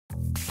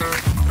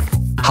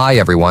Hi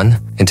everyone,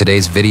 in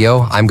today's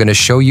video I'm going to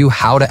show you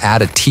how to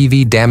add a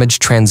TV damage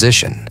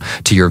transition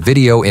to your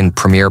video in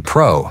Premiere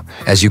Pro,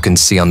 as you can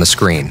see on the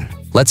screen.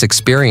 Let's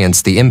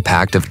experience the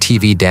impact of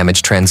TV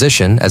damage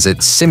transition as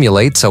it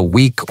simulates a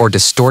weak or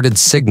distorted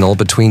signal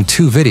between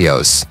two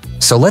videos.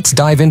 So let's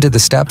dive into the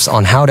steps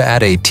on how to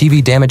add a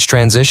TV damage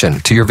transition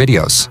to your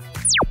videos.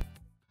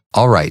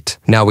 Alright,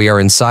 now we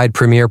are inside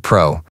Premiere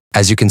Pro.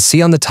 As you can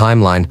see on the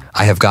timeline,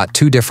 I have got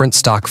two different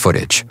stock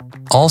footage.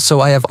 Also,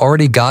 I have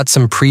already got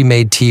some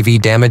pre-made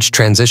TV damage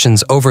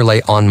transitions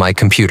overlay on my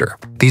computer.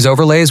 These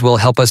overlays will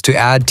help us to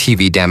add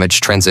TV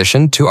damage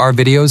transition to our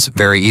videos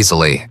very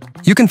easily.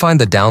 You can find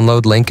the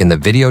download link in the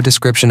video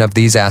description of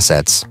these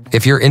assets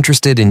if you're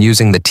interested in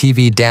using the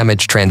TV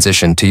damage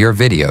transition to your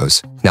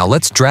videos. Now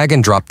let's drag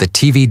and drop the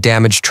TV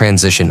damage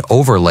transition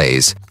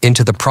overlays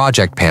into the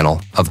project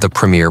panel of the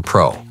Premiere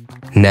Pro.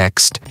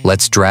 Next,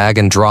 let's drag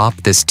and drop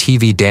this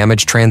TV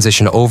damage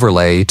transition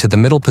overlay to the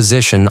middle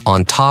position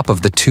on top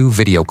of the two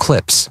video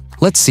clips.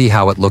 Let's see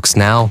how it looks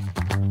now.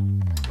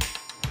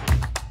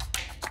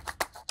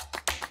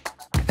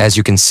 As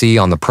you can see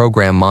on the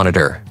program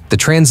monitor, the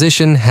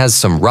transition has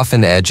some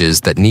roughened edges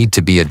that need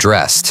to be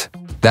addressed.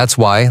 That's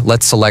why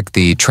let's select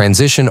the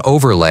Transition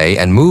Overlay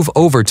and move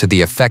over to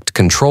the Effect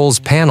Controls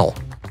panel.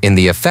 In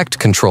the Effect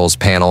Controls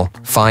panel,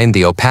 find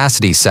the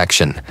Opacity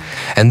section,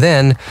 and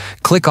then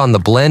click on the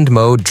Blend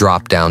Mode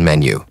drop-down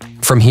menu.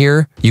 From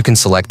here, you can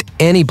select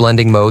any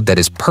blending mode that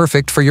is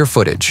perfect for your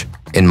footage.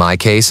 In my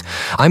case,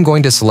 I'm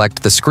going to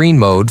select the Screen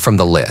mode from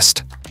the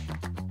list.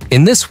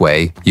 In this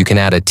way, you can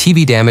add a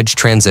TV damage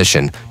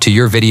transition to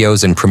your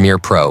videos in Premiere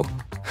Pro.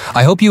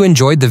 I hope you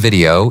enjoyed the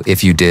video.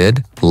 If you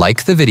did,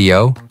 like the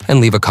video and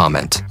leave a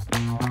comment.